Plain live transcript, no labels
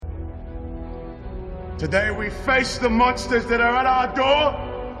Today we face the monsters that are at our door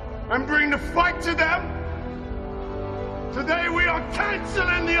and bring the fight to them. Today we are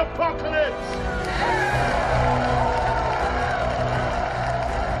canceling the apocalypse.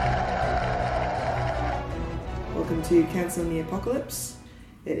 Welcome to Canceling the Apocalypse.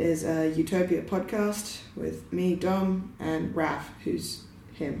 It is a Utopia podcast with me, Dom, and Raph, who's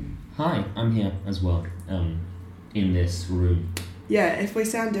him. Hi, I'm here as well, in this room. Yeah, if we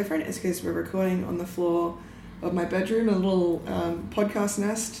sound different, it's because we're recording on the floor of my bedroom, a little podcast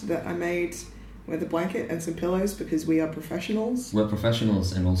nest that I made with a blanket and some pillows because we are professionals. We're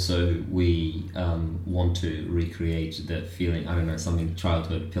professionals, and also we want to recreate the feeling, something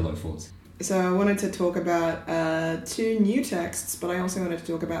childhood pillow forts. So I wanted to talk about two new texts, but I also wanted to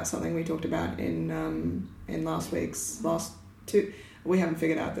talk about something we talked about in last two. We haven't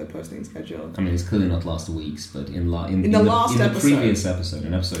figured out the posting schedule. I mean, it's clearly not last week's, but in the previous episode,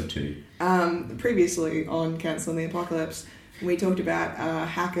 in episode 2. Previously on Canceling the Apocalypse, we talked about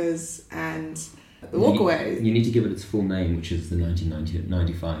hackers and the walkaway. You need to give it its full name, which is the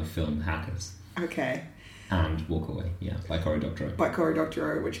 1995 film Hackers. Okay. And Walkaway, yeah, by Cory Doctorow. By Cory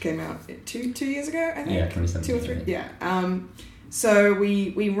Doctorow, which came out two years ago, I think? Yeah, 2017. 2 or 3, yeah. So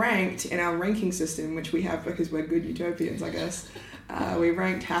we ranked in our ranking system, which we have because we're good utopians, I guess. We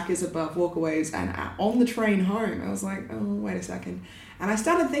ranked hackers above walkaways, and on the train home, I was like, oh, wait a second. And I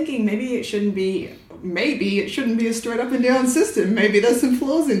started thinking maybe it shouldn't be a straight up and down system. Maybe there's some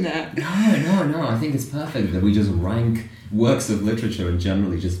flaws in that. No. I think it's perfect that we just rank works of literature and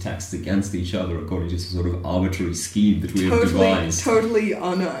generally just texts against each other according to some sort of arbitrary scheme that we have devised. Totally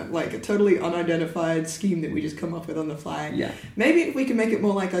a totally unidentified scheme that we just come up with on the fly. Yeah. Maybe if we can make it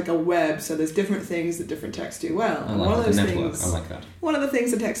more like a web, so there's different things that different texts do well. I like the network. I like that. One of the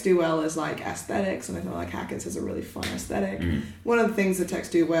things that texts do well is like aesthetics, and I feel like Hackers has a really fun aesthetic. One of the things that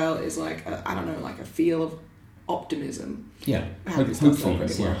texts do well is like a feel of optimism. Yeah,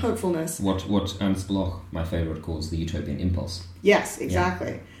 hopefulness. Yeah. Hopefulness. What Ernst Bloch, my favourite, calls the utopian impulse. Yes,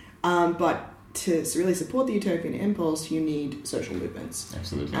 exactly. Yeah. But to really support the utopian impulse, you need social movements.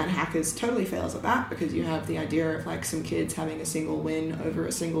 Absolutely. And Hackers totally fails at that because you have the idea of like some kids having a single win over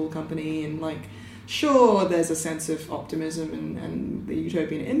a single company, and like, sure, there's a sense of optimism and the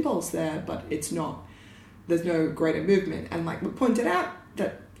utopian impulse there, but it's not. There's no greater movement. And like we pointed out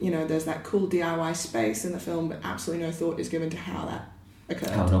that, there's that cool DIY space in the film, but absolutely no thought is given to how that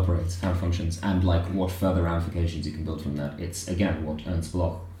occurred. How it operates, how it functions, and like what further ramifications you can build from that. It's, again, what Ernst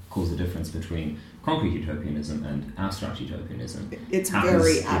Bloch calls the difference between concrete utopianism and abstract utopianism. It's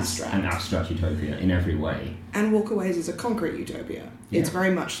very abstract. An abstract utopia in every way. And Walkaways is a concrete utopia. Yeah. It's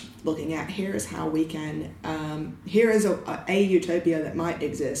very much looking at, here is how we can, here is a utopia that might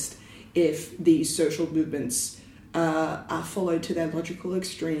exist if these social movements are followed to their logical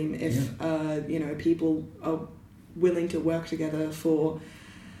extreme, if people are willing to work together for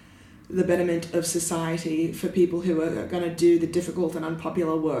the betterment of society, for people who are going to do the difficult and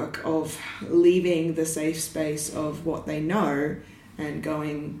unpopular work of leaving the safe space of what they know and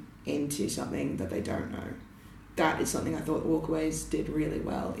going into something that they don't know. That is something I thought Walkaways did really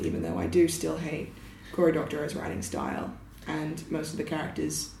well, even though I do still hate Cory Doctorow's writing style, and most of the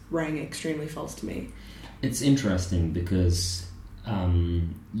characters rang extremely false to me. It's interesting because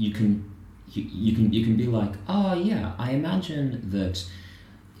you can be like, oh yeah, I imagine that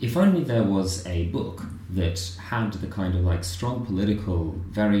if only there was a book that had the kind of like strong political,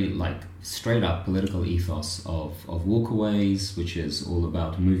 very like straight up political ethos of Walkaways, which is all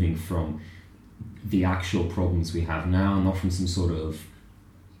about moving from the actual problems we have now, not from some sort of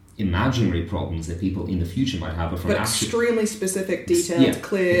imaginary problems that people in the future might have, but extremely specific, detailed,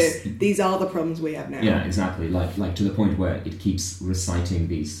 clear. These are the problems we have now. Yeah, exactly. Like to the point where it keeps reciting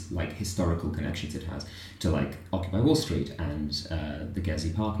these like historical connections it has to like Occupy Wall Street and the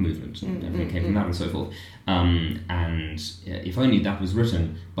Gezi Park movement and everything came from that and so forth. And if only that was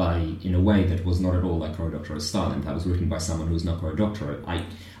written in a way that was not at all like Cory Doctorow's style, and that was written by someone who was not Cory Doctorow.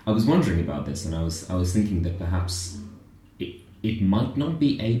 I was wondering about this, and I was thinking that perhaps it might not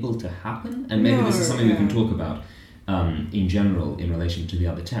be able to happen, and maybe this is something we can talk about in general in relation to the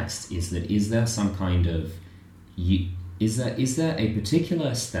other texts. Is there some kind of is there a particular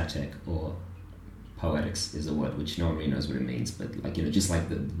aesthetic, or poetics is a word which no one really knows what it means, but like just like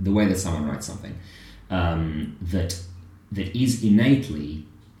the way that someone writes something that is innately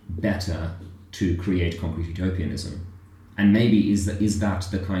better to create concrete utopianism, and maybe is that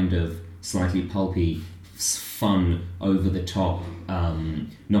the kind of slightly pulpy, fun, over the top,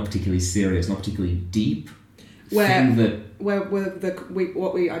 not particularly serious, not particularly deep thing that... Where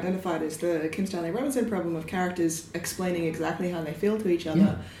what we identified as the Kim Stanley Robinson problem of characters explaining exactly how they feel to each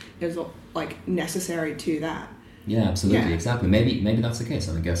other is like necessary to that. Yeah, absolutely, exactly. Maybe that's the case,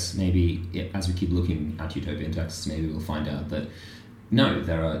 and I guess maybe as we keep looking at utopian texts, maybe we'll find out that no,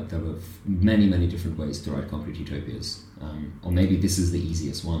 there are many different ways to write concrete utopias, or maybe this is the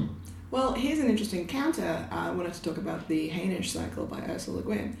easiest one. Well, here's an interesting counter. I wanted to talk about the Hainish cycle by Ursula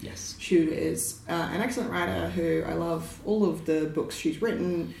Guin. Yes. She is an excellent writer who I love all of the books she's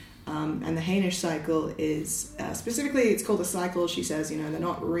written, and the Hainish cycle is, specifically it's called a cycle. She says, they're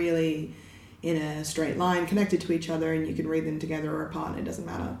not really in a straight line connected to each other, and you can read them together or apart, and it doesn't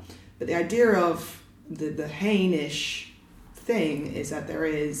matter. But the idea of the Hainish thing is that there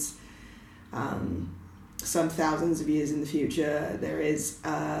is... some thousands of years in the future, there is,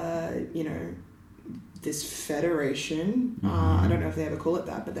 this federation. I don't know if they ever call it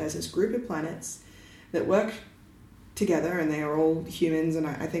that, but there's this group of planets that work together, and they are all humans. And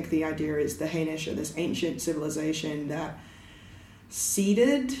I think the idea is the Hainish are this ancient civilization that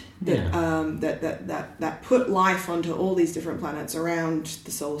seeded, that put life onto all these different planets around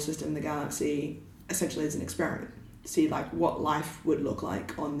the solar system, the galaxy, essentially as an experiment. See, what life would look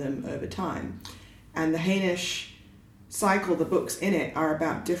like on them over time. And the Hainish cycle, the books in it, are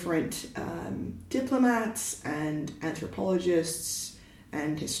about different diplomats and anthropologists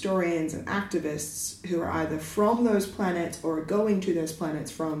and historians and activists who are either from those planets or are going to those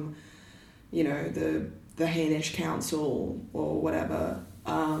planets from, the Hainish Council or whatever,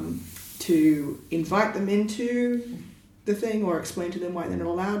 to invite them into the thing or explain to them why they're not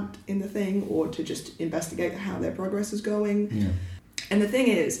allowed in the thing, or to just investigate how their progress is going. Yeah. And the thing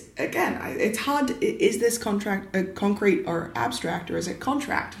is, again, it's hard. Is this contract concrete or abstract, or is it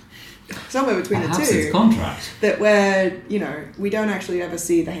contract? Somewhere between the two. Perhaps it's contract. That where, we don't actually ever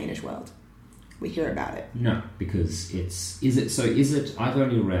see the Hainish world. We hear about it. No, because is it? I've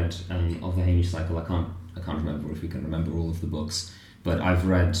only read of the Hainish cycle. I can't remember if we can remember all of the books, but I've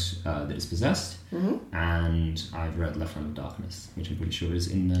read That Is Possessed, and I've read Left Hand of Darkness, which I'm pretty sure is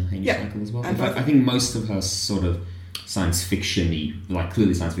in the Hainish cycle as well. In fact, I think most of her sort of science fiction-y,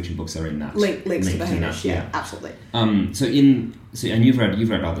 clearly science fiction books are in that. Links to the Hainish, yeah, absolutely. And you've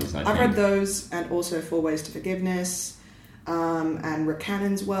read others, I've read those, and also 4 Ways to Forgiveness, and Rick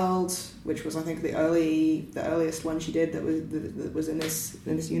Cannon's World, which was, I think, the earliest one she did that was in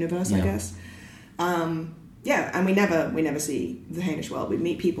this universe, I guess. And we never see the Hainish world. We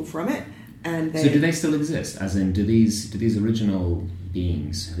meet people from it, and so do they still exist? As in, do these original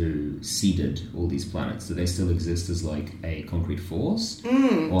beings who seeded all these planets, do they still exist as a concrete force,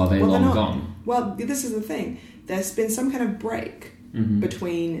 or are they long gone? Well, this is the thing. There's been some kind of break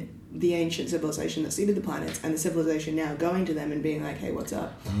between the ancient civilization that seeded the planets and the civilization now going to them and being like, hey, what's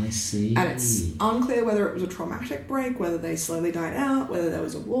up? I see. And it's unclear whether it was a traumatic break, whether they slowly died out, whether there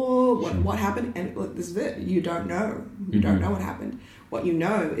was a war, what happened. And look, this is it. You don't know. You don't know what happened. What you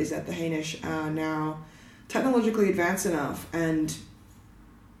know is that the Hainish are now technologically advanced enough and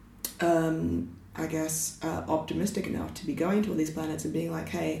optimistic enough to be going to all these planets and being like,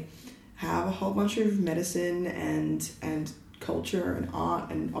 hey, have a whole bunch of medicine and culture and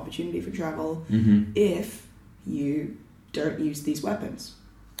art and opportunity for travel if you don't use these weapons.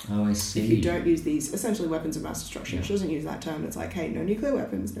 Oh, I see. If you don't use these, essentially weapons of mass destruction. Yeah. She doesn't use that term. It's like, hey, no nuclear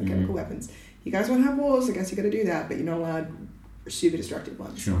weapons, no chemical weapons. You guys want to have wars, I guess you got to do that, but you're not allowed super destructive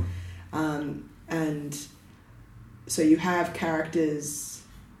ones. Sure. And so you have characters...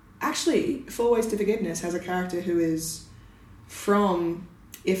 Actually, 4 Ways to Forgiveness has a character who is from,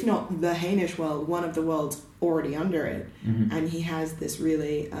 if not the Hainish world, one of the worlds already under it. And he has this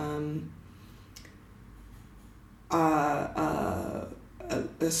really... a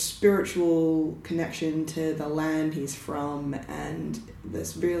spiritual connection to the land he's from, and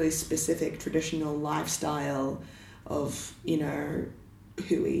this really specific traditional lifestyle of,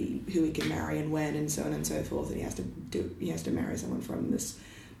 who he can marry and when and so on and so forth, and he has to marry someone from this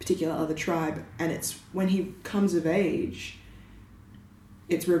particular other tribe. And it's when he comes of age,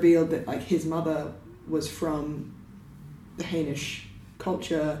 it's revealed that his mother was from the Hainish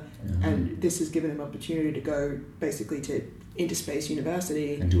culture, and this has given him opportunity to go basically into Space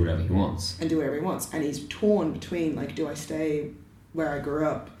University and do whatever he wants. And he's torn between do I stay where I grew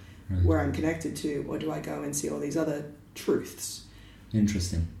up, where I'm connected to, or do I go and see all these other truths?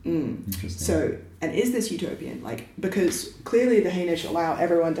 Interesting. So, and is this utopian? Because clearly the Hainish allow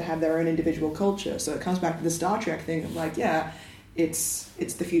everyone to have their own individual culture. So it comes back to the Star Trek thing of it's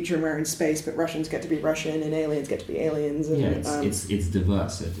the future and we're in space, but Russians get to be Russian and aliens get to be aliens. And, it's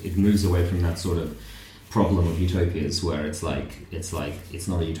diverse. It moves away from that sort of problem of utopias where it's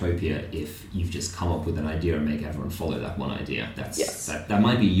not a utopia if you've just come up with an idea and make everyone follow that one idea. That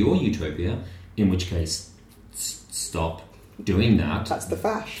might be your utopia, in which case stop doing that. That's the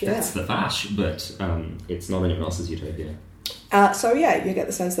fash. Yeah. That's the fash, but it's not anyone else's utopia. So yeah, you get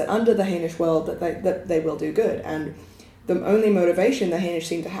the sense that under the Hainish world that they will do good, and the only motivation the Hainish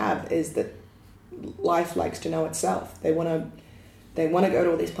seem to have is that life likes to know itself. They want to go to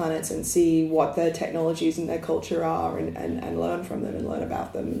all these planets and see what their technologies and their culture are, and learn from them and learn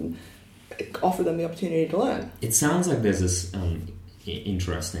about them and offer them the opportunity to learn. It sounds like there's this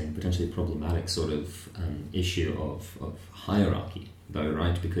interesting, potentially problematic sort of issue of hierarchy, though,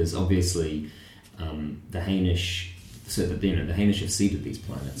 right? Because obviously the Hainish, so that the Hainish have seeded these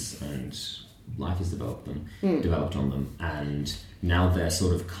planets and life has developed on them, and now they're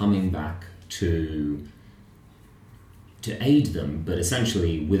sort of coming back to aid them, but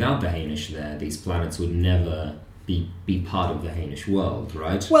essentially without the Hainish there, these planets would never be part of the Hainish world,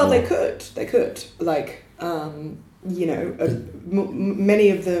 right? Well, they could. Like, many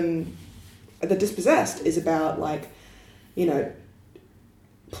of them, the Dispossessed is about, like,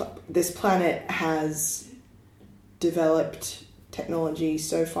 this planet has developed technology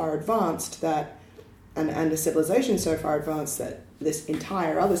so far advanced that, and a civilization so far advanced that this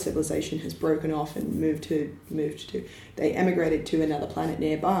entire other civilization has broken off and moved to they emigrated to another planet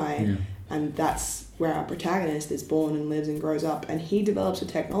nearby, and that's where our protagonist is born and lives and grows up, and he develops a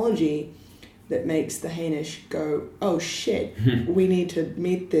technology that makes the Hainish go, oh shit, we need to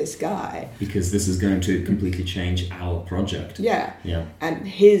meet this guy. Because this is going to completely change our project. Yeah. And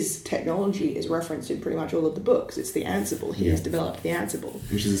his technology is referenced in pretty much all of the books. It's the Ansible. He has developed the Ansible.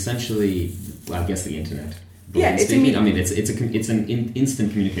 Which is essentially, I guess, the internet. Yeah, it's an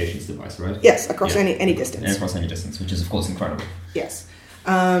instant communications device, right? Yes, across any distance. And across any distance, which is, of course, incredible. Yes.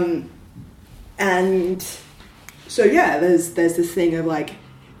 And so, there's this thing of, like,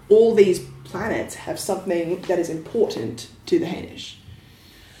 all these planets have something that is important to the Hainish.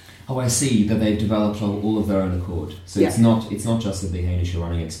 Oh, I see, that they've developed all of their own accord. So it's not just that the Hainish are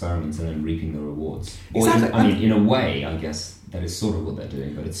running experiments and then reaping the rewards. Exactly. In a way, I guess that is sort of what they're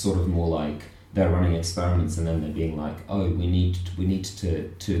doing, but it's sort of more like they're running experiments and then they're being like, oh, we need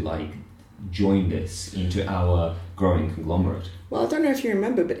to like join this into our growing conglomerate. Well, I don't know if you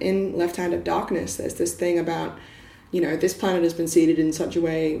remember, but in Left Hand of Darkness, there's this thing about, this planet has been seeded in such a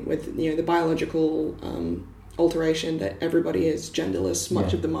way with, the biological alteration that everybody is genderless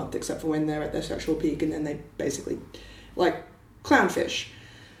much of the month, except for when they're at their sexual peak, and then they basically, like clownfish.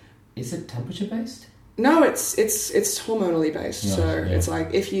 Is it temperature based? No, it's hormonally based. It's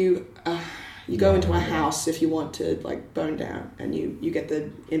like if you go into a house if you want to, like, bone down, and you get the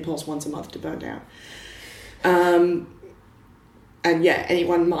impulse once a month to bone down. And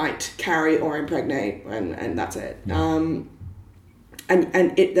anyone might carry or impregnate, and that's it. Yeah.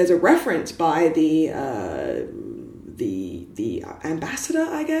 And there's a reference by the ambassador,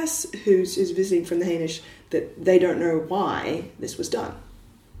 I guess, who's visiting from the Hainish, that they don't know why this was done.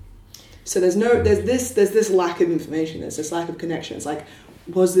 So there's this lack of information. There's this lack of connection. It's like,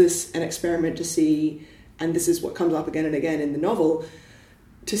 was this an experiment to see? And this is what comes up again and again in the novel,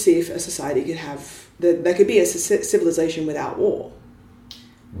 to see if a society could have there could be a civilization without war.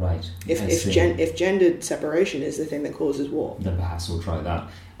 Right. If gendered separation is the thing that causes war, then perhaps we'll try that.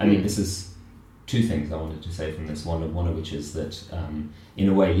 I mean, this is two things I wanted to say from this. One of which is that, in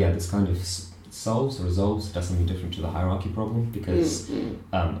a way, this kind of does something different to the hierarchy problem, because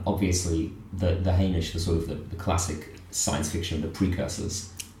obviously the Hainish, the sort of the classic science fiction, the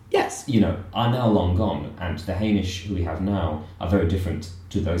precursors, are now long gone, and the Hainish who we have now are very different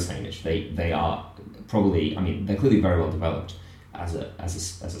to those Hainish. They are probably, they're clearly very well developed as a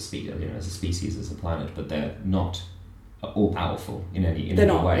species, as a planet, but they're not all powerful in any way. And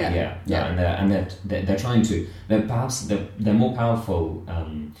they're trying to. They're more powerful,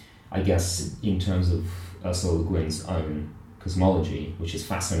 I guess, in terms of Ursula Guin's own cosmology, which is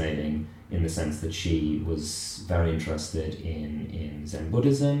fascinating in the sense that she was very interested in Zen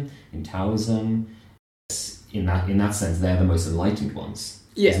Buddhism, in Taoism. In that sense, they're the most enlightened ones.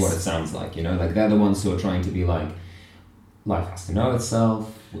 Yes. Is what it sounds like. Like they're the ones who are trying to be like, life has to know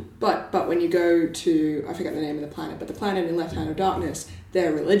itself. But when you go to, I forget the name of the planet, but the planet in Left Hand of Darkness,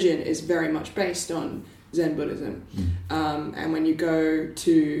 their religion is very much based on Zen Buddhism. And when you go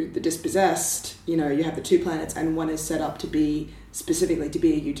to the Dispossessed, you have the two planets, and one is set up to be specifically to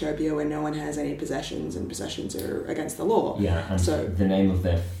be a utopia where no one has any possessions and possessions are against the law. Yeah, and so the name of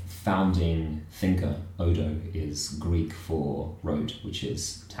their founding thinker, Odo, is Greek for road, which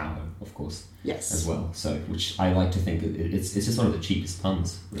is Tahoe, of course, yes, as well. So, which I like to think it's just one of the cheapest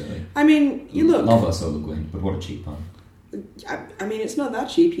puns, really. I mean, you look. Love Ursula Guin, but what a cheap pun. I mean, it's not that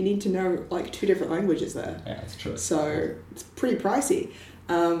cheap. You need to know like 2 different languages there. Yeah, that's true. So it's pretty pricey.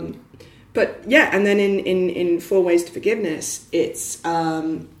 But yeah, and then in 4 Ways to Forgiveness, it's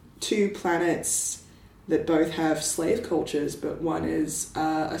 2 planets that both have slave cultures, but one is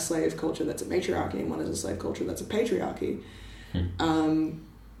a slave culture that's a matriarchy and one is a slave culture that's a patriarchy.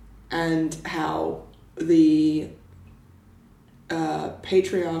 And how the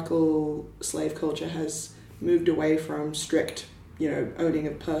patriarchal slave culture has moved away from strict, owning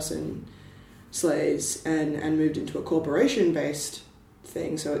of person slaves and moved into a corporation-based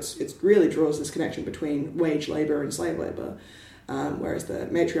thing. So it really draws this connection between wage labor and slave labor, whereas the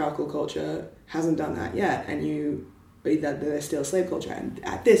matriarchal culture hasn't done that yet, and they're still a slave culture. And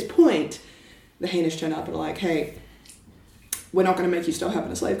at this point, the Hainish turn up and are like, hey, we're not going to make you stop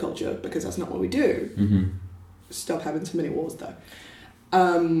having a slave culture because that's not what we do. Mm-hmm. Stop having so many wars, though.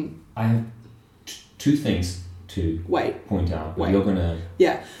 I have 2 things to point out. But you're going to...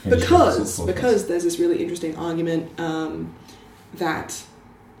 Yeah, because there's this really interesting argument that,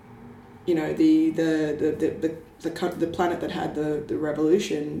 the planet that had the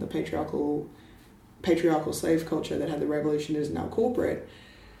revolution, the patriarchal slave culture that had the revolution is now corporate.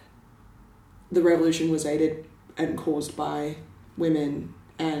 The revolution was aided and caused by women,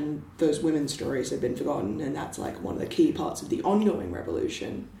 and those women's stories have been forgotten, and that's like one of the key parts of the ongoing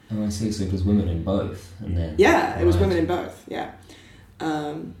revolution. Oh, I see. So it was women in both, and then it was women in both. Yeah.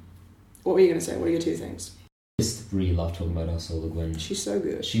 What were you going to say? What are your 2 things? I just really love talking about Ursula Guin. She's so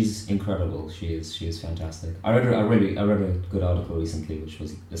good. She's incredible. She is fantastic. I read a good article recently, which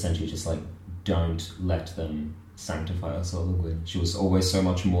was essentially just like, don't let them sanctify Ursula Guin. She was always so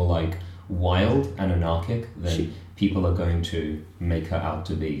much more like wild and anarchic than people are going to make her out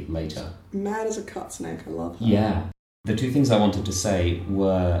to be later. Mad as a cut snake. I love her. Yeah. The 2 things I wanted to say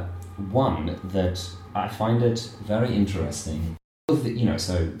were, one, that I find it very interesting. So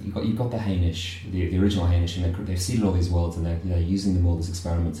you've got the Hainish, the original Hainish, and they've seeded all these worlds, and they're using them all as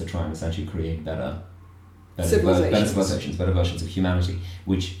experiments to try and essentially create better civilizations, better versions of humanity,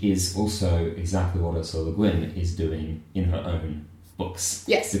 which is also exactly what Ursula Guin is doing in her own books.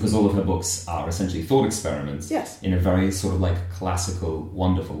 Yes. Because all of her books are essentially thought experiments. Yes. In a very sort of like classical,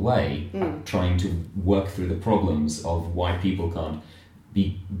 wonderful way, trying to work through the problems of why people can't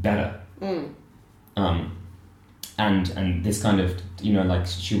be better. And this kind of, like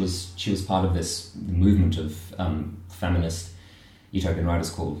she was part of this movement of feminist utopian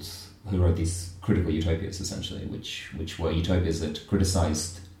writers who wrote these critical utopias, essentially, which were utopias that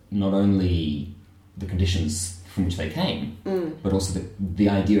criticized not only the conditions from which they came, but also the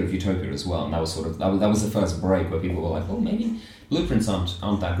idea of utopia as well. And that was that was the first break where people were like, oh, maybe blueprints aren't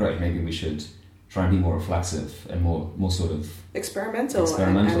that great. Maybe we should try and be more reflexive and more sort of experimental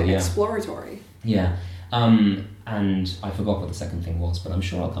and exploratory. Yeah. And I forgot what the second thing was, but I'm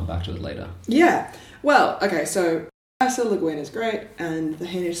sure I'll come back to it later. Yeah. Well, okay, so Ursula Guin is great, and the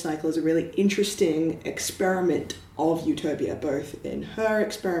Hainish cycle is a really interesting experiment of utopia, both in her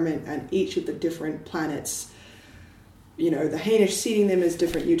experiment and each of the different planets. The Hainish seeding them as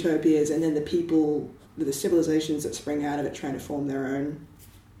different utopias, and then the civilizations that spring out of it trying to form their own.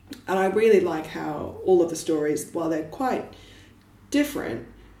 And I really like how all of the stories, while they're quite different,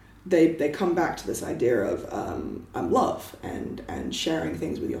 they come back to this idea of love and sharing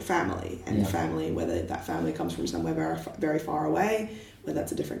things with your family, and family, whether that family comes from somewhere very, very far away, whether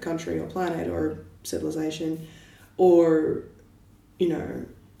that's a different country or planet or civilization, or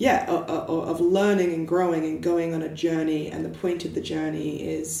of learning and growing and going on a journey, and the point of the journey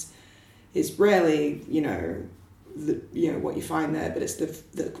is rarely what you find there, but it's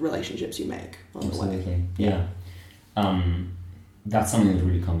the relationships you make on the way. Yeah. That's something that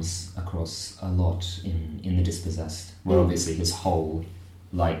really comes across a lot in The Dispossessed, where obviously his whole,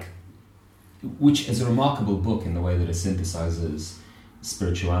 which is a remarkable book in the way that it synthesizes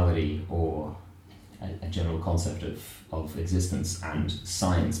spirituality or a general concept of existence and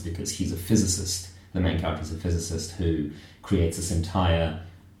science, because he's a physicist. The main character is a physicist who creates this entire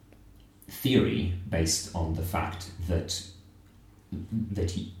theory based on the fact that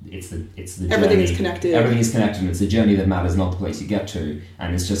it's the everything journey. is connected. Everything is connected, and it's the journey that matters, not the place you get to.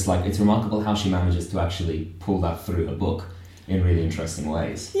 And it's just it's remarkable how she manages to actually pull that through her book in really interesting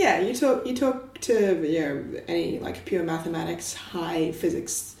ways. Yeah, you talk to any pure mathematics, high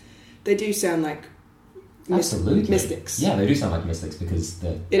physics, they do sound like Absolutely. mystics. Yeah, they do sound like mystics because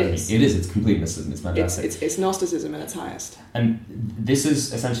it's complete mysticism. It's fantastic. It's Gnosticism at its highest. And this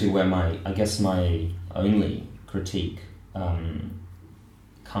is essentially where my only critique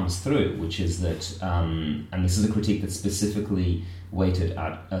comes through, which is that, and this is a critique that's specifically weighted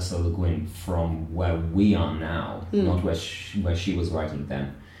at Ursula Le Guin from where we are now, not where she was writing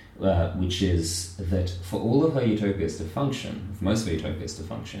then, which is that for all of her utopias to function, for most of her utopias to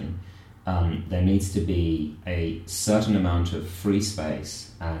function, there needs to be a certain amount of free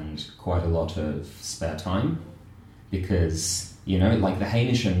space and quite a lot of spare time, because, like the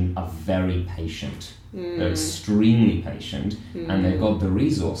Hainish are very patient. They're extremely patient, and they've got the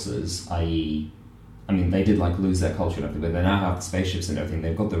resources, they did lose their culture and everything, but they now have the spaceships and everything.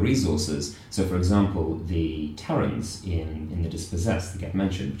 They've got the resources. So, for example, the Terrans in The Dispossessed that get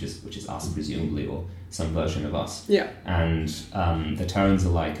mentioned, which is us presumably, or some version of us. Yeah. And the Terrans are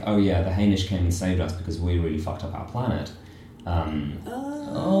like, oh yeah, the Hainish came and saved us because we really fucked up our planet. Oh no!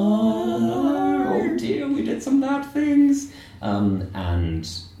 Oh dear, we did some bad things. And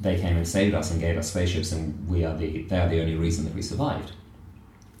they came and saved us and gave us spaceships, and they are the only reason that we survived.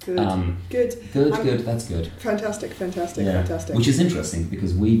 Good. Good. That's good. Fantastic. Yeah. Which is interesting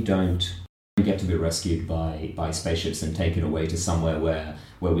because we don't get to be rescued by spaceships and taken away to somewhere where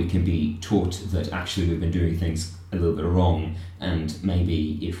we can be taught that actually we've been doing things a little bit wrong, and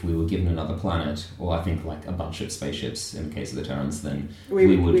maybe if we were given another planet, or I think a bunch of spaceships in the case of the Terrans, then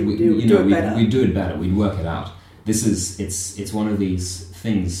we'd do it better. We'd work it out. It's one of these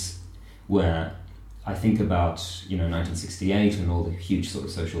things where I think about 1968 and all the huge sort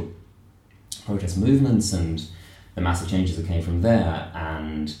of social protest movements and the massive changes that came from there,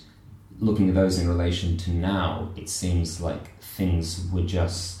 and looking at those in relation to now, it seems like things were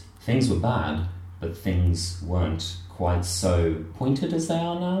bad, but things weren't quite so pointed as they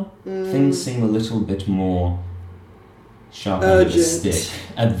are now. Things seem a little bit more sharp end of the stick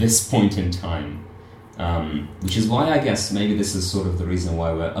at this point in time. Which is why I guess maybe this is sort of the reason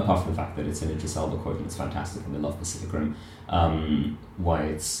why we're, apart from the fact that it's an Idris Elba quote and it's fantastic and we love Pacific Rim, why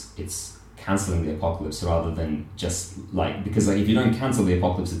it's cancelling the apocalypse rather than just because if you don't cancel the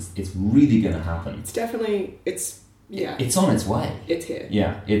apocalypse, it's really going to happen. It's definitely, it's on its way. It's here.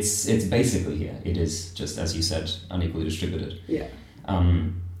 Yeah, it's basically here. It is just, as you said, unequally distributed. Yeah.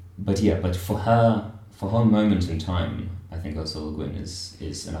 But for her moment in time, I think Ursula Le Guin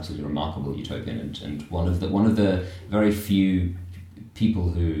is an absolutely remarkable utopian and one of the very few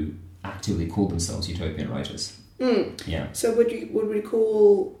people who actively call themselves utopian writers. Yeah. So would we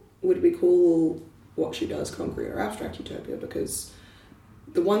call what she does concrete or abstract utopia? Because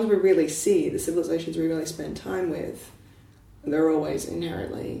the ones we really see, the civilizations we really spend time with, they're always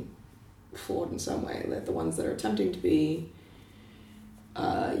inherently flawed in some way. They're the ones that are attempting to be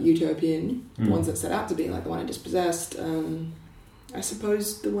utopian, the ones that set out to be, like the one in Dispossessed, I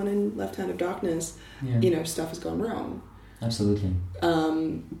suppose the one in Left Hand of Darkness, stuff has gone wrong. Absolutely.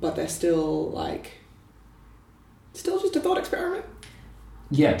 But they're still just a thought experiment.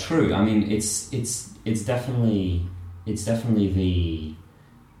 Yeah, true. I mean, it's definitely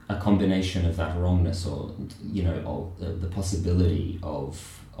a combination of that wrongness, or the possibility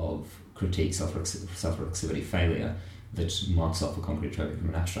of critique, self-reflexivity, failure, that marks off a concrete utopia from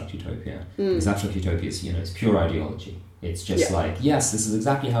an abstract utopia. Because abstract utopia is, it's pure ideology. It's just yes, this is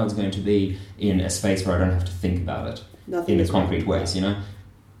exactly how it's going to be in a space where I don't have to think about it in a concrete ways,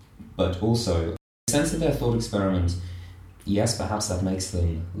 But also, in the sense that they're thought experiments, yes, perhaps that makes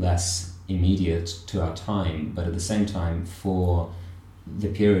them less immediate to our time, but at the same time, for the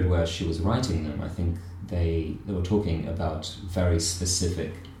period where she was writing them, I think they were talking about very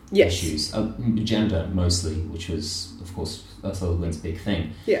specific issues, gender mostly, which was, of course, Ursula Le Guin's big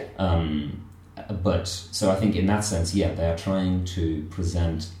thing. Yeah. But so I think in that sense, they are trying to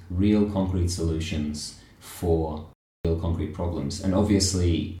present real concrete solutions for real concrete problems, and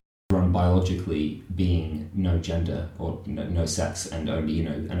obviously, run biologically being no gender or no sex, and only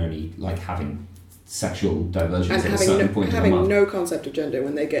having sexual diversions at a certain point in the month. Having no concept of gender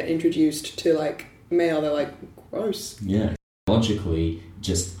when they get introduced to male, they're like, gross. Yeah. Logically,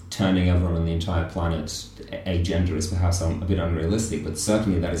 just turning everyone on the entire planet agender is perhaps a bit unrealistic, but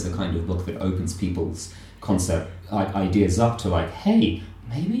certainly that is the kind of book that opens people's ideas up to hey,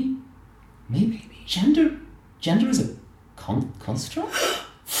 maybe gender is a construct?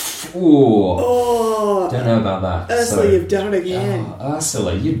 Don't know about that. Ursula, you've done it again.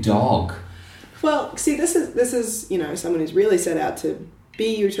 Ursula, you dog. Well, see, this is someone who's really set out to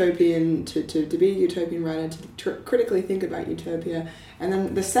be utopian, to be a utopian writer, to critically think about utopia. And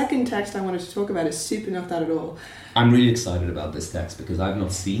then the second text I wanted to talk about is super not that at all. I'm really excited about this text because I've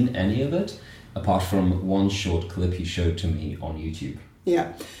not seen any of it, apart from one short clip he showed to me on YouTube.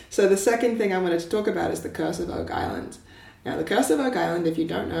 Yeah. So the second thing I wanted to talk about is the Curse of Oak Island. Now, the Curse of Oak Island, if you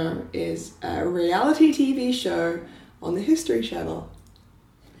don't know, is a reality TV show on the History Channel.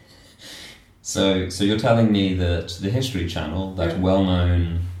 So you're telling me that the History Channel, that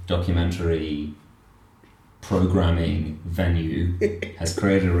well-known documentary programming venue, has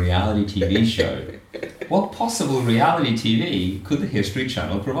created a reality TV show. What possible reality TV could the History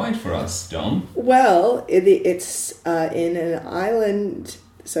Channel provide for us, Dom? Well, it's in an island.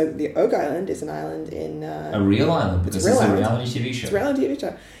 So the Oak Island is an island in... a real island, because it's a reality TV show. It's a reality TV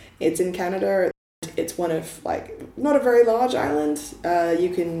show. It's in Canada. It's one of, not a very large island.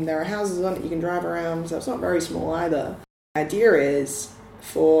 There are houses on it, you can drive around, so it's not very small either. The idea is,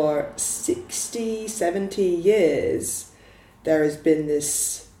 for 60, 70 years, there has been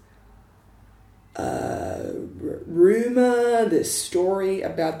this rumour, this story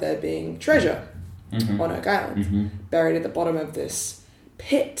about there being treasure on Oak Island, buried at the bottom of this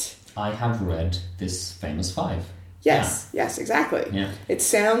pit. I have read this famous 5. Yes, exactly. Yeah. It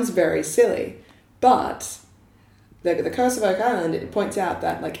sounds very silly, but the Curse of Oak Island, it points out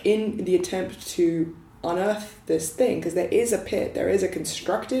that in the attempt to unearth this thing, because there is a pit, there is a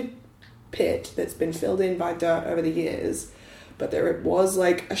constructed pit that's been filled in by dirt over the years, but there was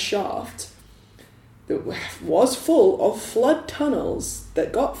a shaft that was full of flood tunnels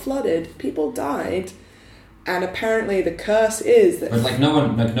that got flooded, people died, and apparently the curse is that... But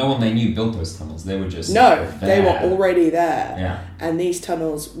no one they knew built those tunnels. They were just... No, there. they were already there. Yeah. And these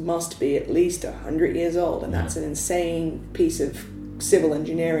tunnels must be at least 100 years old, and that's an insane piece of civil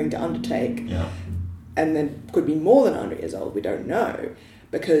engineering to undertake. Yeah. And then could be more than 100 years old, we don't know,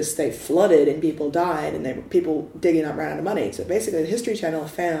 because they flooded and people died, and people digging up ran out of money. So basically the History Channel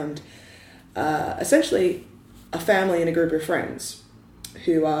found essentially a family and a group of friends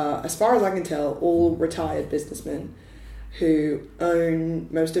who are, as far as I can tell, all retired businessmen who own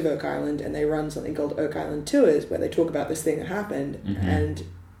most of Oak Island, and they run something called Oak Island Tours, where they talk about this thing that happened, and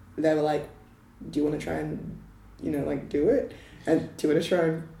they were like, do you want to try and, do it? And do you want to try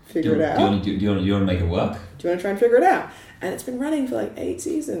and figure it out? Do you want to make it work? Do you want to try and figure it out? And it's been running for 8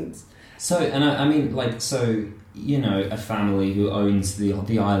 seasons. So, and I mean, a family who owns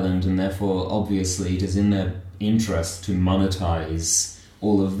the island, and therefore, obviously, it is in their interest to monetize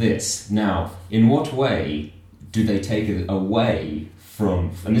all of this. Now, in what way do they take it away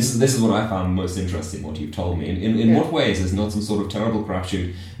from... And this is what I found most interesting, what you've told me. In what way is this not some sort of terrible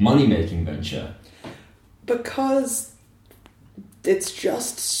crapshoot money-making venture? Because it's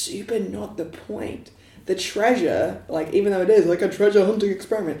just super not the point. The treasure, even though it is a treasure hunting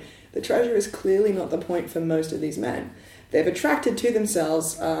experiment, the treasure is clearly not the point for most of these men. They've attracted to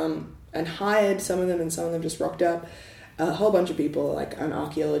themselves and hired some of them, and some of them just rocked up, a whole bunch of people, an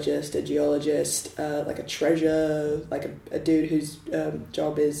archaeologist, a geologist, a treasure, a dude whose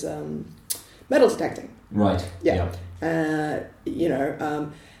job is metal detecting. Right. Yeah. And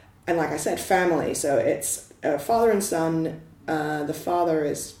like I said, family. So it's father and son. The father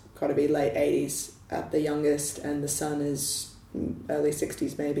is got to be late 80s at the youngest, and the son is early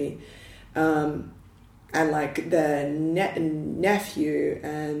 60s maybe. And their nephew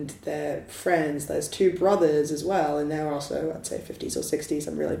and their friends, there's 2 brothers as well, and they're also, I'd say, 50s or 60s.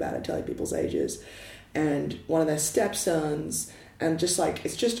 I'm really bad at telling people's ages. And one of their stepsons, and just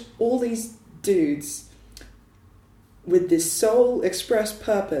it's just all these dudes with this sole express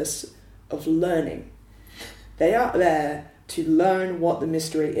purpose of learning. They are there to learn what the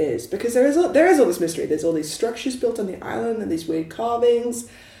mystery is, because there is all this mystery. There's all these structures built on the island and these weird carvings.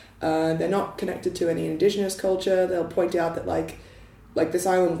 They're not connected to any indigenous culture. They'll point out that this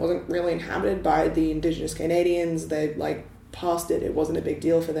island wasn't really inhabited by the indigenous Canadians. They passed it. It wasn't a big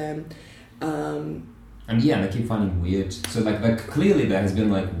deal for them. And they keep finding weird. So clearly there has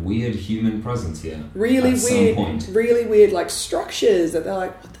been weird human presence here. Really at weird. Some point. Really weird structures that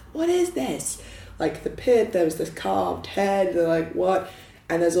they're what is this? The pit. There was this carved head. They're what?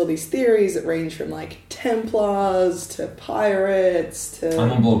 And there's all these theories that range from Templars to pirates to...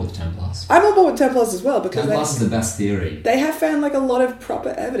 I'm on board with Templars. I'm on board with Templars as well, because Templars is the best theory. They have found a lot of proper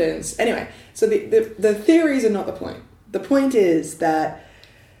evidence. Anyway, so the theories are not the point. The point is that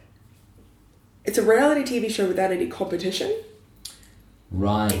it's a reality TV show without any competition.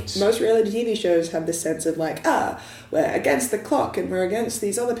 Right. Most reality TV shows have this sense of we're against the clock and we're against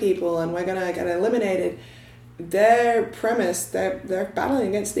these other people and we're gonna get eliminated. Their premise, they're battling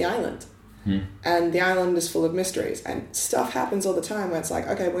against the island. And the island is full of mysteries, and stuff happens all the time where it's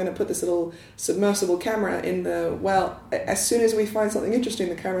okay, we're going to put this little submersible camera in the well. As soon as we find something interesting,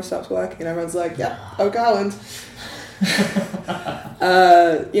 the camera stops working and everyone's Oak Island.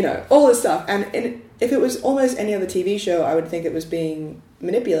 All this stuff. And if it was almost any other TV show, I would think it was being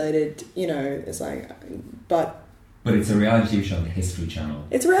manipulated. It's like, but it's a reality TV show on the History Channel.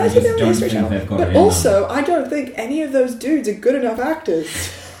 It's a reality TV on the History Channel. But also, I don't think any of those dudes are good enough actors.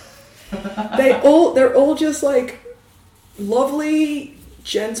 They're all just like lovely,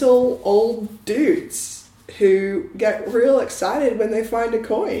 gentle old dudes who get real excited when they find a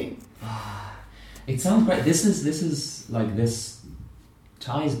coin. It sounds great. This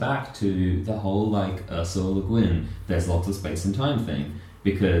ties back to the whole like Ursula Le Guin. There's lots of space and time thing.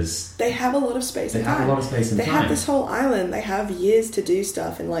 Because they have a lot of space and time. They have a lot of space and time. They have this whole island. They have years to do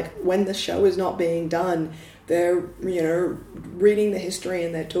stuff. And, like, when the show is not being done, they're, reading the history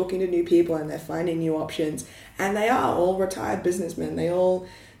and they're talking to new people and they're finding new options. And they are all retired businessmen. They all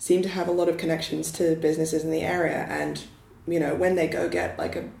seem to have a lot of connections to businesses in the area. And, when they go get,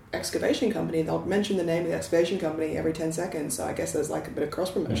 like, an excavation company, they'll mention the name of the excavation company every 10 seconds. So I guess there's, like, a bit of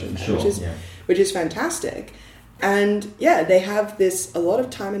cross-promotion there, which is fantastic. And they have a lot of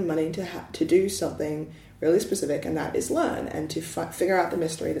time and money to do something really specific, and that is learn and to figure out the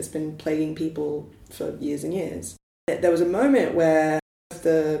mystery that's been plaguing people for years and years. There was a moment where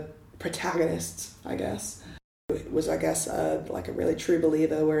the protagonist, I guess, was like a really true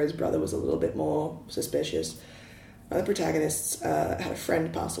believer, where his brother was a little bit more suspicious. One of the protagonists had a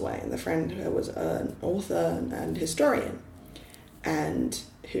friend pass away, and the friend was an author and historian, and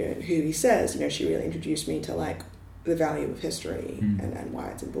who he says, she really introduced me to like the value of history and why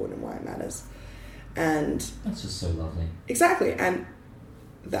it's important and why it matters. And that's just so lovely. Exactly. And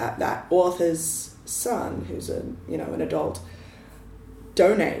that author's son, who's an adult,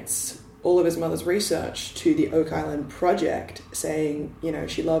 donates all of his mother's research to the Oak Island Project, saying,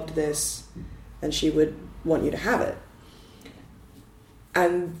 she loved this and she would want you to have it.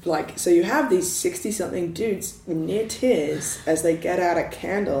 And, so you have these 60-something dudes near tears as they get out a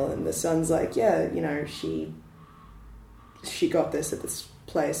candle, and the son's like, she got this at this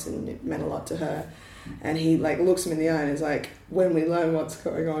place, and it meant a lot to her. And he, looks him in the eye and is like, when we learn what's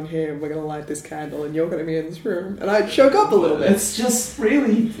going on here, we're going to light this candle, and you're going to be in this room. And I choke up a little bit. It's just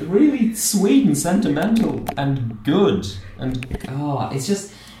really, really sweet and sentimental and good. And,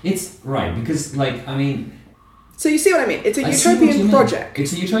 it's right, because, so you see what I mean? It's a utopian project.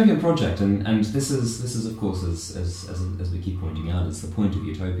 It's a utopian project, and this is of course, as we keep pointing out, it's the point of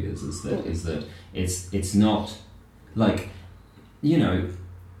utopias is that it's not like, you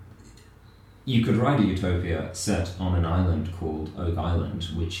could write a utopia set on an island called Oak Island,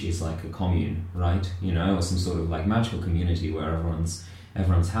 which is like a commune, right? Or some sort of like magical community where everyone's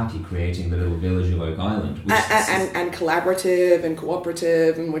happy, creating the little village of Oak Island. Which and collaborative and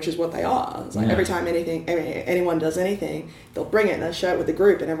cooperative, and which is what they are. It's like every time anyone does anything, they'll bring it and they'll share it with the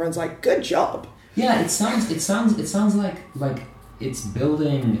group, and everyone's like, good job. Yeah, it sounds like it's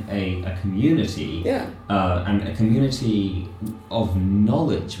building a community, and a community of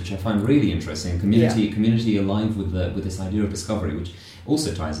knowledge, which I find really interesting. Community alive with this idea of discovery, which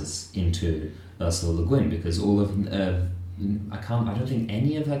also ties us into Ursula Le Guin, because all of I don't think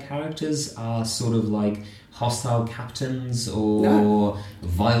any of her characters are sort of like hostile captains or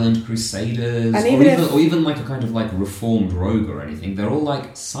violent crusaders, or even like a kind of like reformed rogue or anything. They're all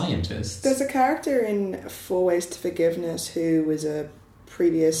like scientists. There's a character in 4 Ways to Forgiveness who was a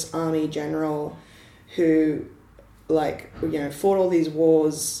previous army general who fought all these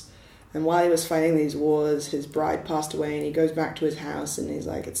wars, and while he was fighting these wars, his bride passed away, and he goes back to his house and he's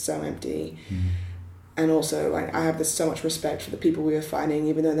like, it's so empty. And also, I have so much respect for the people we were fighting,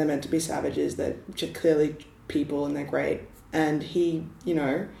 even though they're meant to be savages. They're just clearly people, and they're great. And he,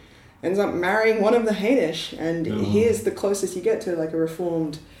 ends up marrying one of the Hainish, and he is the closest you get to like a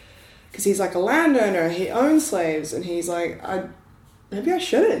reformed, because he's like a landowner, he owns slaves, and he's like, maybe I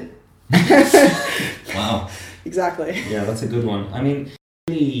shouldn't. Wow. Exactly. Yeah, that's a good one. I mean,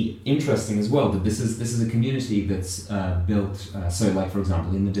 really interesting as well that this is a community that's built. So, like for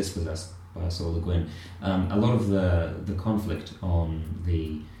example, in The Dispossessed by Ursula Le Guin, a lot of the conflict on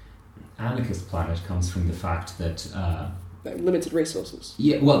the anarchist planet comes from the fact that limited resources.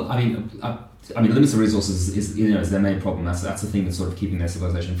 Yeah, well, I mean, limited resources is their main problem. That's the thing that's sort of keeping their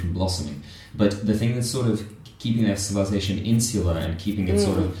civilization from blossoming. But the thing that's sort of keeping their civilization insular and keeping it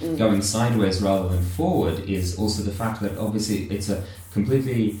sort of going sideways rather than forward is also the fact that obviously it's a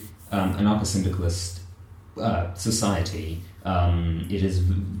completely anarcho-syndicalist society. It is.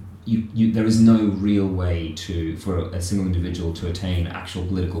 There is no real way for a single individual to attain actual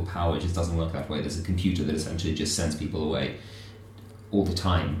political power. It just doesn't work that way. There's a computer that essentially just sends people away all the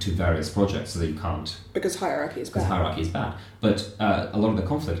time to various projects so that you can't... Because hierarchy is bad. But a lot of the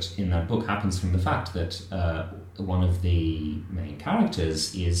conflict in that book happens from the fact that one of the main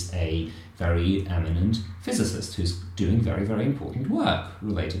characters is a very eminent physicist who's doing very, very important work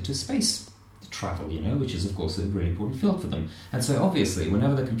related to space travel, which is, of course, a really important field for them. And so, obviously,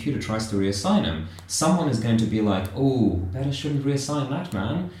 whenever the computer tries to reassign him, someone is going to be like, oh, better shouldn't reassign that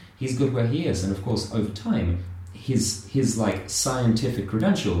man. He's good where he is. And, of course, over time, his like, scientific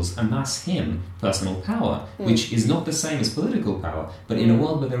credentials amass him personal power, which is not the same as political power, but in a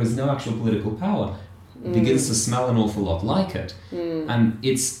world where there is no actual political power, begins to smell an awful lot like it. And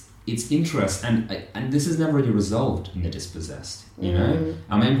it's interest, and this is never really resolved in The Dispossessed,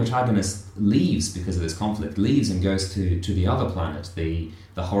 Our main protagonist leaves because of this conflict, leaves and goes to the other planet, the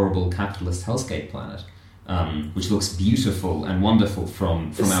horrible capitalist hellscape planet, which looks beautiful and wonderful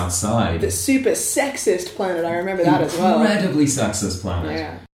from outside. The super sexist planet, I remember that as well. Incredibly sexist planet.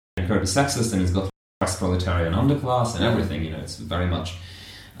 Yeah. Incredibly sexist, and it's got proletarian underclass and everything, it's very much...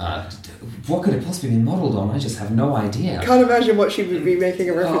 what could it possibly be modelled on? I just have no idea. I can't imagine what she would be making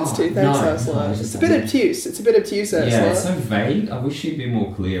a reference to. Thanks, Ursula. It's a bit obtuse. Ursula. Yeah, it's so vague. I wish she'd be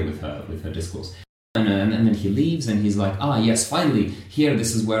more clear with her discourse. And then he leaves, and he's like, yes, finally, here,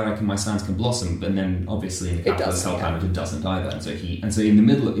 this is where my science can blossom. But then, obviously, in the capitalist hell planet, it doesn't either. And so in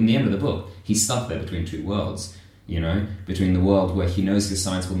the end of the book, he's stuck there between two worlds. Between the world where he knows his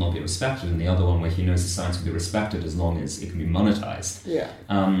science will not be respected and the other one where he knows his science will be respected as long as it can be monetized. Yeah.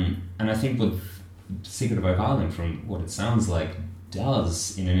 And I think what Secret of Oak Island, from what it sounds like,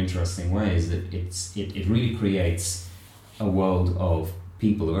 does in an interesting way is that it really creates a world of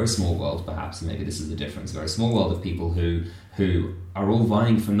people, a very small world perhaps, and maybe this is the difference, a very small world of people who are all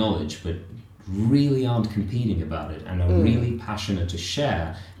vying for knowledge but really aren't competing about it and are really passionate to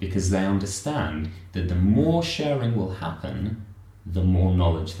share because they understand that the more sharing will happen, the more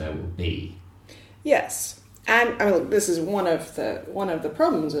knowledge there will be. Yes. And I mean, look, this is one of the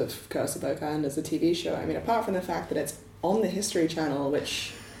problems of Curse of Oak Island as a TV show. I mean, apart from the fact that it's on the History Channel,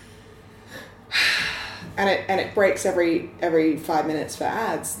 which and it breaks every 5 minutes for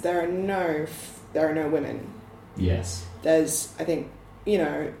ads. There are no women. Yes. There's, I think,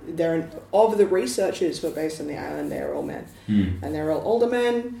 of the researchers who are based on the island, they're all men, and they're all older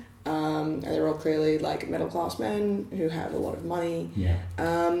men. And they're all clearly like middle class men who have a lot of money. Yeah.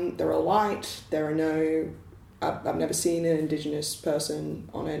 They're all white. There are no. I've never seen an indigenous person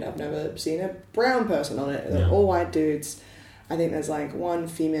on it. I've never seen a brown person on it. They're all white dudes. I think there's like one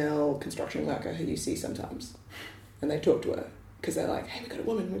female construction worker who you see sometimes, and they talk to her because they're like, "Hey, we got a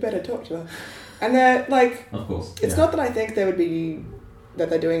woman. We better talk to her." And they're like, "Of course." It's not that I think they would be that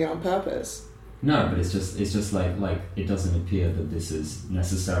they're doing it on purpose. No, but it's just like it doesn't appear that this is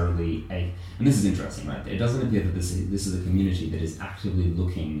necessarily and this is interesting, right? It doesn't appear that this is a community that is actively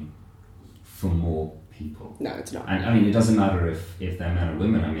looking for more people. No, it's not. And I mean, it doesn't matter if they're men or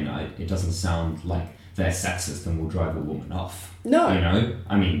women. I mean, it doesn't sound like they're sexist and will drive a woman off. No,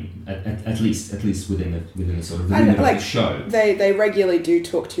 I mean, at least within the sort of the limit of the show. They regularly do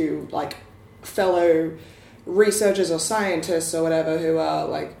talk to like fellow researchers or scientists or whatever who are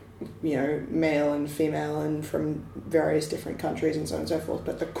like, male and female and from various different countries and so on and so forth.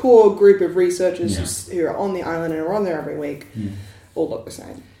 But the core group of researchers who are on the island and are on there every week all look the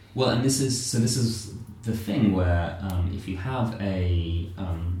same. Well, and this is the thing where if you have a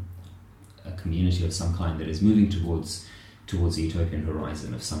community of some kind that is moving towards a utopian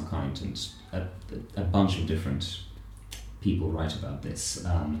horizon of some kind, and a bunch of different people write about this.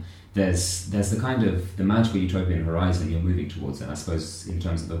 There's the kind of the magical utopian horizon you're moving towards, and I suppose in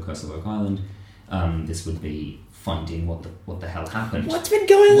terms of the Curse of Oak Island, this would be finding what the hell happened. What's been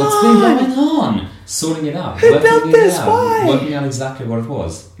going on? Sorting it out. Who built this? Why? Working out exactly what it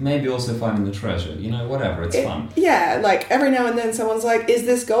was. Maybe also finding the treasure. Whatever. It's fun. Yeah, like every now and then someone's like, "Is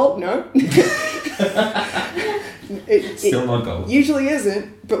this gold?" No. Still not gold. Usually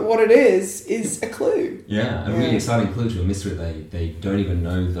isn't, but what it is a clue. Yeah, a really exciting clue to a mystery they don't even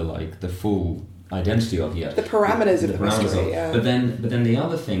know the full identity of yet. The parameters of the mystery. Yeah. But then the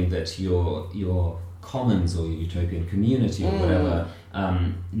other thing that your commons or your utopian community or whatever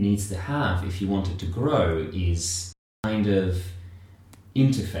needs to have if you want it to grow is kind of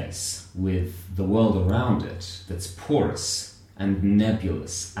interface with the world around it that's porous and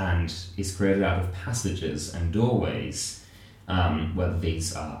nebulous and is created out of passages and doorways, whether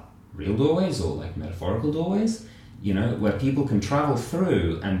these are real doorways or like metaphorical doorways, where people can travel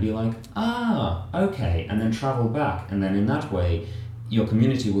through and be like, okay, and then travel back, and then in that way your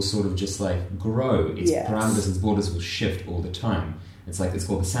community will sort of just like grow. Its parameters, its borders will shift all the time. It's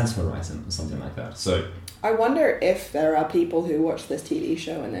called the sense horizon or something like that. So I wonder if there are people who watch this TV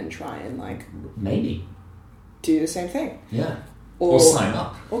show and then try and like maybe do the same thing. Yeah. Or sign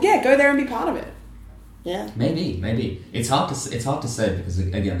up. Well, yeah, go there and be part of it. Yeah. Maybe it's hard to say because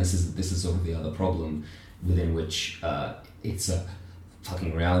again this is sort of the other problem within which it's a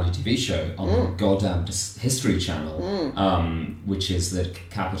fucking reality TV show on the goddamn History Channel, which is that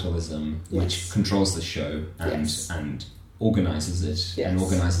capitalism, which controls the show and organizes it and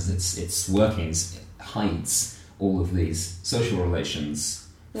organizes its workings, hides all of these social relations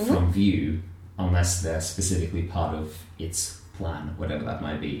from view unless they're specifically part of its plan, whatever that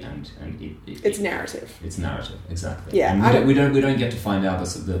might be, and it's narrative. It's narrative, exactly. Yeah, and we don't get to find out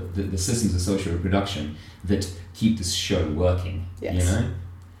the systems of social reproduction that keep this show working. Yes. You know,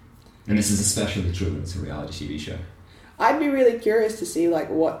 and this is especially true when it's a reality TV show. I'd be really curious to see like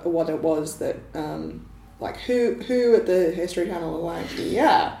what it was that like who at the History Channel were like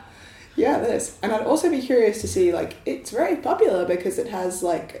this, and I'd also be curious to see like it's very popular because it has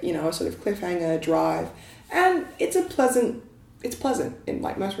like a sort of cliffhanger drive, and it's pleasant in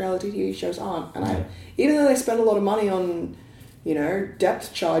like most reality TV shows aren't, and even though they spend a lot of money on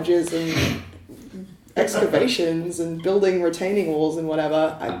depth charges and excavations and building retaining walls and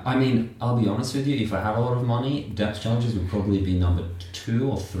whatever. I mean, I'll be honest with you, if I have a lot of money, depth charges would probably be number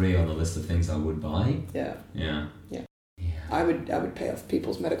 2 or 3 on the list of things I would buy. Yeah. Yeah. I would pay off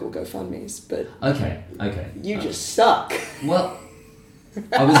people's medical GoFundMes, but okay. You just suck. Well,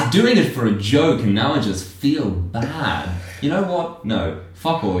 I was doing it for a joke, and now I just feel bad. You know what? No,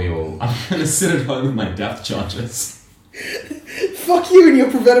 fuck all y'all. I'm gonna sit at home with my depth charges. Fuck you and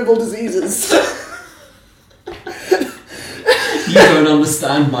your preventable diseases. You don't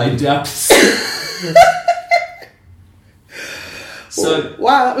understand my depths. So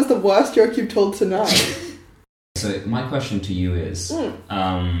wow, that was the worst joke you've told tonight. So my question to you is,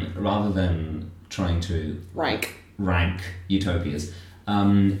 rather than trying to rank utopias,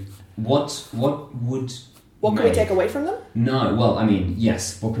 what would can we take away from them? No, well, I mean,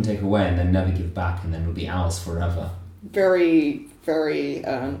 yes, what can take away and then never give back, and then it'll be ours forever. Very, very.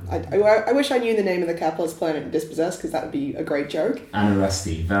 I wish I knew the name of the capitalist planet Dispossessed, because that would be a great joke.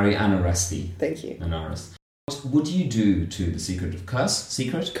 Anaresti, very Anaresti. Thank you. Anarest. What would you do to the Secret of Oak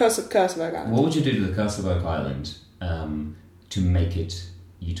Island? What would you do to the Curse of Oak Island to make it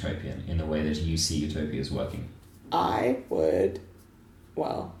utopian in the way that you see utopias working? I would.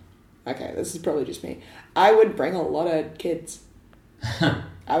 Well, okay, this is probably just me. I would bring a lot of kids.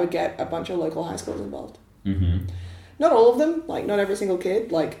 I would get a bunch of local high schools involved. Mm-hmm. Not all of them, like not every single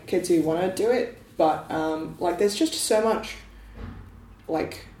kid, like kids who want to do it, but like there's just so much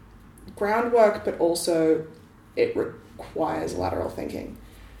like groundwork, but also it requires lateral thinking.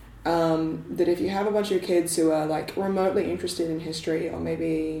 That if you have a bunch of kids who are like remotely interested in history, or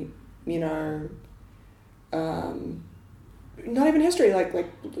maybe not even history, like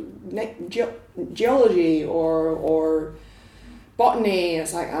geology or botany,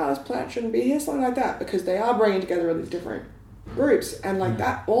 it's like, this plant shouldn't be here, something like that, because they are bringing together all these different groups, and like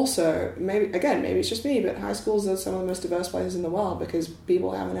that also, maybe it's just me, but high schools are some of the most diverse places in the world because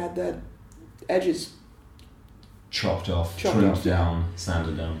people haven't had their edges chopped off, trimmed down,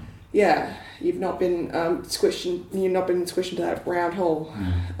 sanded down. Yeah, you've not been squished into that round hole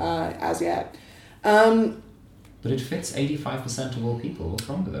as yet. But it fits 85% of all people. What's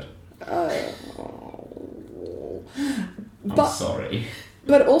wrong with it? I'm sorry.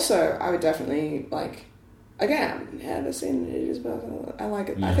 But also, I would definitely the scene is, I like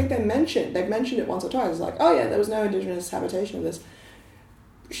it. Yeah. I think they've mentioned it once or twice. It's like, oh yeah, there was no indigenous habitation of this.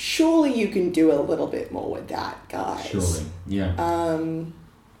 Surely you can do a little bit more with that, guys. Surely, yeah.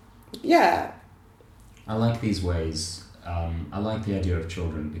 Yeah. I like these ways. I like the idea of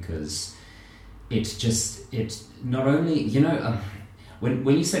children because it not only,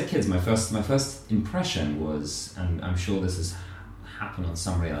 when you said kids, my first impression was, and I'm sure this has happened on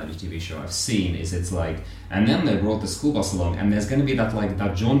some reality TV show I've seen, is it's like, and then they brought the school bus along, and there's going to be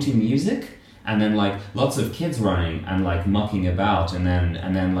that jaunty music, and then like lots of kids running and like mucking about, and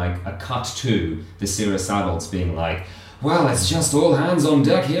then like a cut to the serious adults being like, well, it's just all hands on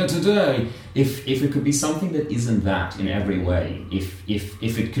deck here today. If it could be something that isn't that in every way, if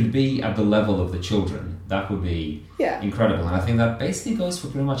it could be at the level of the children, that would be incredible. And I think that basically goes for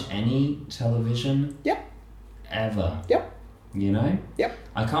pretty much any television ever. Yep. Yep.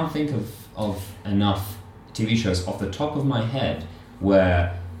 I can't think of enough TV shows off the top of my head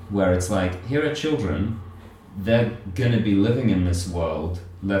where it's like, here are children, they're going to be living in this world,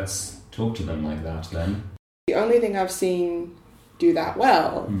 let's talk to them like that then. The only thing I've seen do that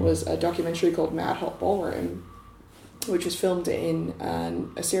well was a documentary called Mad Hot Ballroom, which was filmed in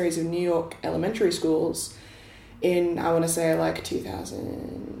a series of New York elementary schools in, I want to say, like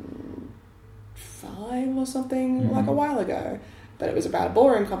 2005 or something, like a while ago. but it was about a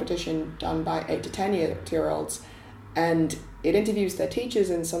ballroom competition done by 8 to 10-year-olds, and it interviews their teachers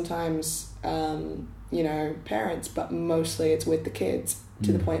and sometimes, parents, but mostly it's with the kids,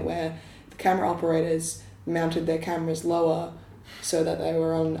 to the point where the camera operators mounted their cameras lower so that they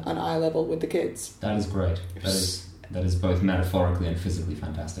were on an eye level with the kids. That is great. That is both metaphorically and physically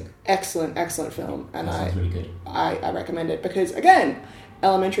fantastic. Excellent film, and that sounds really good. I recommend it because, again,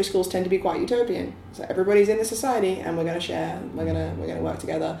 elementary schools tend to be quite utopian. So everybody's in the society, and we're going to share. We're going to work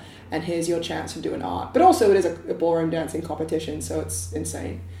together. And here's your chance to do an art. But also, it is a ballroom dancing competition, so it's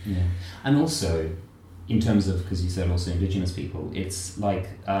insane. Yeah, and also, in terms of, because you said also Indigenous people, it's like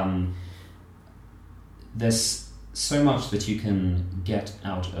there's so much that you can get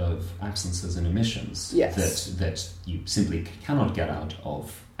out of absences and omissions that you simply cannot get out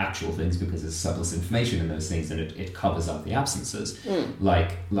of actual things, because there's surplus information in those things and it covers up the absences.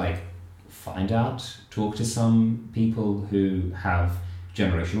 Like find out, talk to some people who have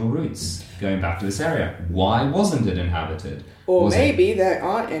generational roots going back to this area. Why wasn't it inhabited? Or maybe there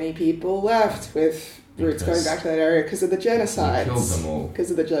aren't any people left with roots going back to that area because of the genocides. We killed them all. Because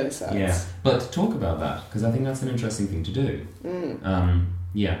of the genocides. Yeah, but talk about that, because I think that's an interesting thing to do.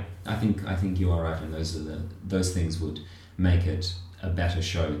 I think you are right, and those things would make it a better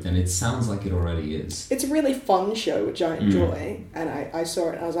show than it sounds like it already is. It's a really fun show, which I enjoy, and I saw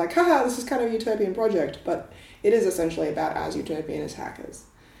it and I was like, haha, this is kind of a utopian project, but it is essentially about as utopian as Hackers.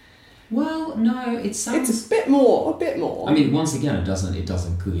 Well, no, it sounds... It's a bit more. I mean, once again, it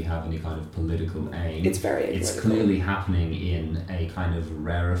doesn't clearly have any kind of political aim. It's very apolitical. It's clearly happening in a kind of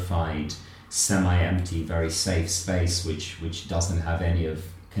rarefied, semi-empty, very safe space, which doesn't have any of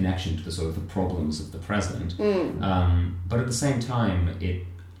connection to the sort of the problems of the present. But at the same time, it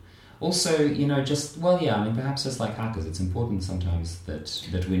also, perhaps just like Hackers, it's important sometimes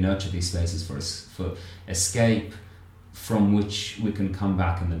that we nurture these spaces for escape, from which we can come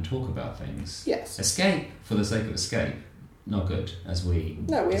back and then talk about things. Yes. Escape for the sake of escape, not good. We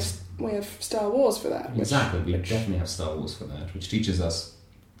have Star Wars for that. Exactly, we definitely have Star Wars for that, which teaches us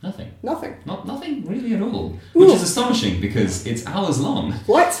nothing. Nothing. Nothing really at all. Which is astonishing because it's hours long.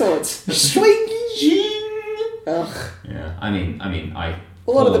 Light swords. Swing. Ugh. Yeah, I mean, a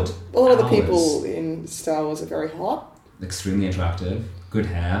lot of the people in Star Wars are very hot. Extremely attractive. Good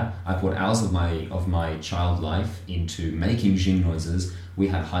hair. I put hours of my child life into making Jing noises. We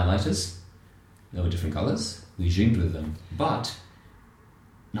had highlighters. They were different colours. We jinged with them. But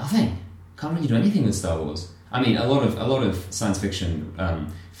nothing. Can't really do anything with Star Wars. I mean, a lot of science fiction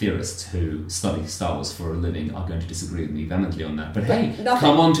theorists who study Star Wars for a living are going to disagree with me vehemently on that. But hey,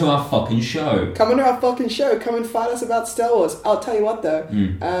 come on to our fucking show. Come on to our fucking show. Come and fight us about Star Wars. I'll tell you what, though.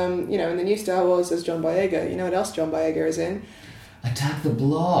 In the new Star Wars, there's John Boyega. You know what else John Boyega is in? Attack the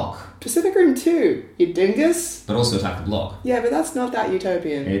Block. Pacific Rim 2, you dingus. But also Attack the Block. Yeah, but that's not that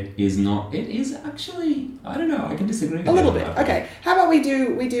utopian. It is not. It is actually. I don't know. I can disagree with you. A little bit. Okay. How about we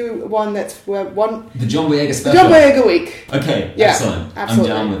do one that's the John Boyega special. The John Boyega week. Okay. Yeah, excellent.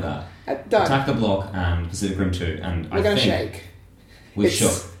 absolutely. I'm down with that. Done. Attack the Block and Pacific Rim 2, and we're going to shake. We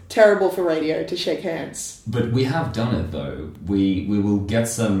shook. Terrible for radio to shake hands. But we have done it, though. We will get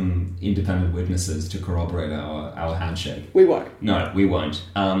some independent witnesses to corroborate our handshake. We won't. No, we won't.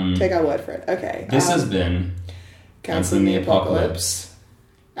 Take our word for it. Okay. This has been Cancelling the Apocalypse,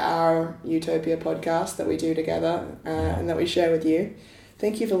 our Utopia podcast that we do together and that we share with you.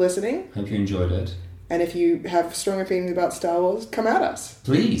 Thank you for listening. Hope you enjoyed it. And if you have strong opinions about Star Wars, come at us.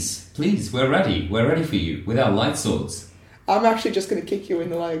 Please, we're ready. We're ready for you with our light swords. I'm actually just going to kick you in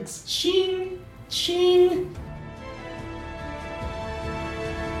the legs. Shing! Shing!